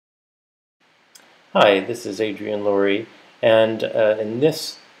Hi, this is Adrian Laurie, and in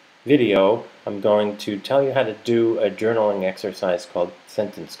this video I'm going to tell you how to do a journaling exercise called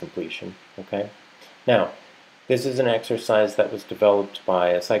sentence completion. Okay? Now, this is an exercise that was developed by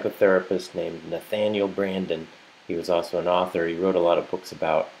a psychotherapist named Nathaniel Branden. He was also an author. He wrote a lot of books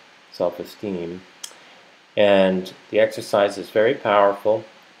about self-esteem. And the exercise is very powerful,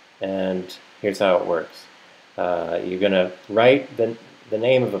 and here's how it works. You're going to write the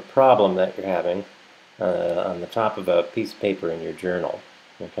name of a problem that you're having on the top of a piece of paper in your journal,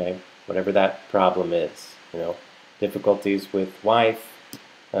 okay? Whatever that problem is, difficulties with wife,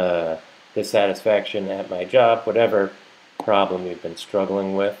 dissatisfaction at my job, whatever problem you've been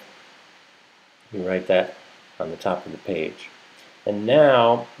struggling with, you write that on the top of the page. And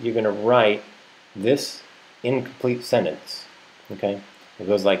now you're going to write this incomplete sentence, okay? It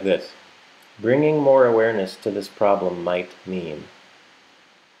goes like this. Bringing more awareness to this problem might mean.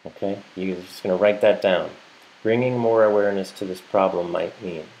 Okay, you're just going to write that down. Bringing more awareness to this problem might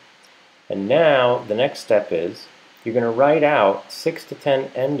mean. And now the next step is you're going to write out 6 to 10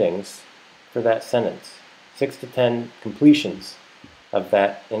 endings for that sentence. 6 to 10 completions of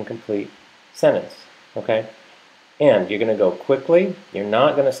that incomplete sentence. Okay? And you're going to go quickly. You're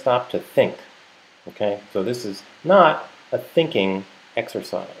not going to stop to think. Okay? So this is not a thinking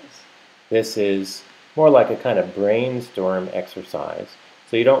exercise. This is more like a kind of brainstorm exercise.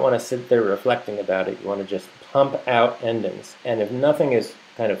 So you don't want to sit there reflecting about it. You want to just pump out endings. And if nothing is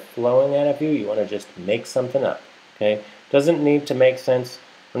kind of flowing out of you, you want to just make something up. Okay? Doesn't need to make sense.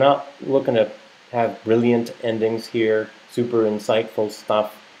 We're not looking to have brilliant endings here, super insightful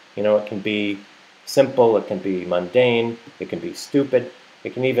stuff. It can be simple, it can be mundane, it can be stupid.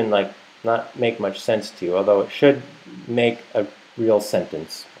 It can even not make much sense to you, although it should make a real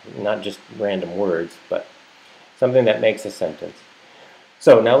sentence. Not just random words, but something that makes a sentence.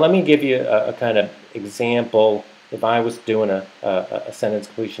 So now let me give you a kind of example. If I was doing a sentence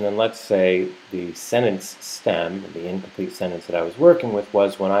completion, and let's say the sentence stem, the incomplete sentence that I was working with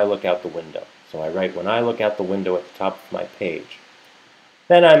was when I look out the window. So I write when I look out the window at the top of my page.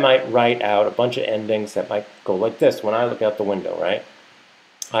 Then I might write out a bunch of endings that might go like this. When I look out the window, right?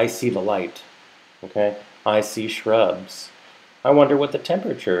 I see the light. Okay? I see shrubs. I wonder what the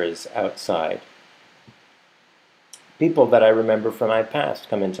temperature is outside. People that I remember from my past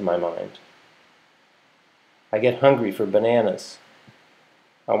come into my mind. I get hungry for bananas.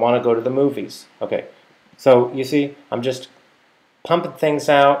 I want to go to the movies. Okay, so you see, I'm just pumping things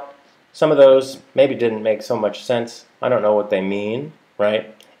out. Some of those maybe didn't make so much sense. I don't know what they mean,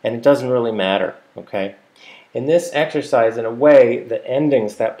 right? And it doesn't really matter, okay? In this exercise, in a way, the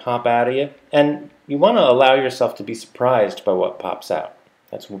endings that pop out of you, and you want to allow yourself to be surprised by what pops out.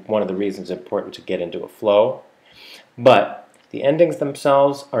 That's one of the reasons it's important to get into a flow. But the endings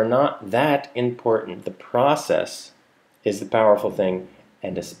themselves are not that important. The process is the powerful thing,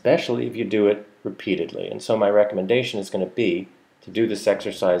 and especially if you do it repeatedly. And so my recommendation is going to be to do this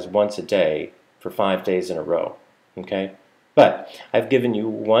exercise once a day for 5 days in a row. Okay? But I've given you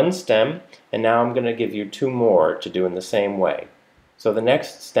one stem, and now I'm going to give you 2 more to do in the same way. So the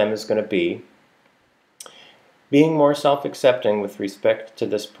next stem is going to be being more self-accepting with respect to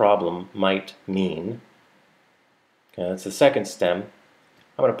this problem might mean. Okay, that's the second stem.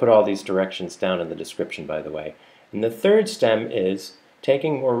 I'm going to put all these directions down in the description, by the way. And the third stem is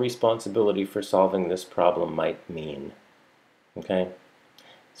taking more responsibility for solving this problem might mean. Okay?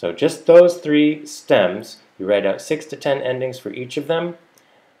 So just those 3 stems, you write out 6 to 10 endings for each of them.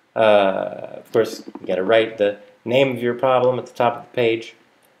 Of course, you got to write the name of your problem at the top of the page.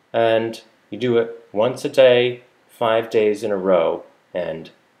 And you do it once a day, 5 days in a row, and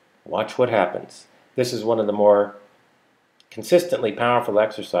watch what happens. This is one of the more consistently powerful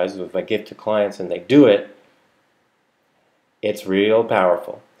exercises. If I give to clients and they do it, it's real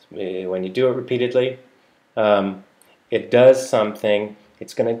powerful. When you do it repeatedly, it does something.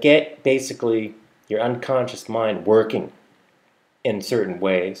 It's going to get basically your unconscious mind working in certain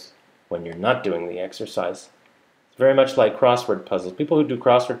ways when you're not doing the exercise. It's very much like crossword puzzles. People who do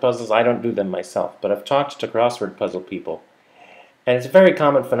crossword puzzles, I don't do them myself, but I've talked to crossword puzzle people. And it's a very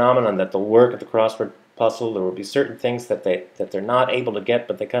common phenomenon that they'll work at the crossword puzzle. There will be certain things that they're not able to get,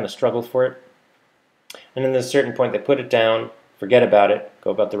 but they kind of struggle for it. And then at a certain point, they put it down, forget about it,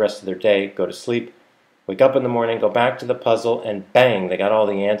 go about the rest of their day, go to sleep, wake up in the morning, go back to the puzzle, and bang, they got all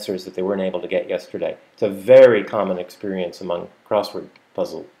the answers that they weren't able to get yesterday. It's a very common experience among crossword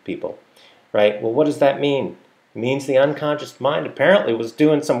puzzle people, right? Well, what does that mean? It means the unconscious mind apparently was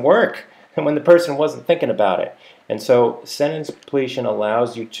doing some work when the person wasn't thinking about it. And so sentence completion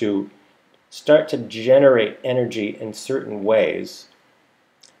allows you to start to generate energy in certain ways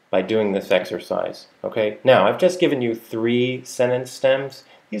by doing this exercise. Okay, now I've just given you 3 sentence stems.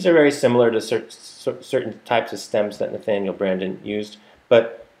 These are very similar to certain types of stems that Nathaniel Branden used,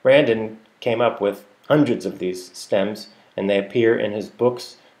 but Branden came up with hundreds of these stems, and they appear in his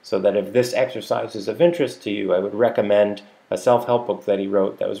books, so that if this exercise is of interest to you, I would recommend a self-help book that he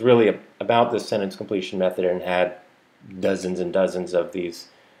wrote that was really about this sentence completion method and had dozens and dozens of these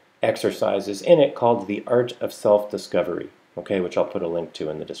exercises in it, called The Art of Self-Discovery, okay, which I'll put a link to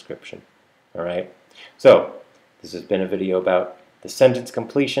in the description. All right, so this has been a video about the sentence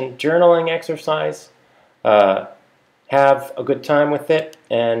completion journaling exercise. Have a good time with it,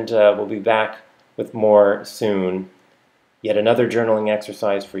 and we'll be back with more soon. Yet another journaling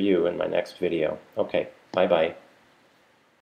exercise for you in my next video. Okay, bye-bye.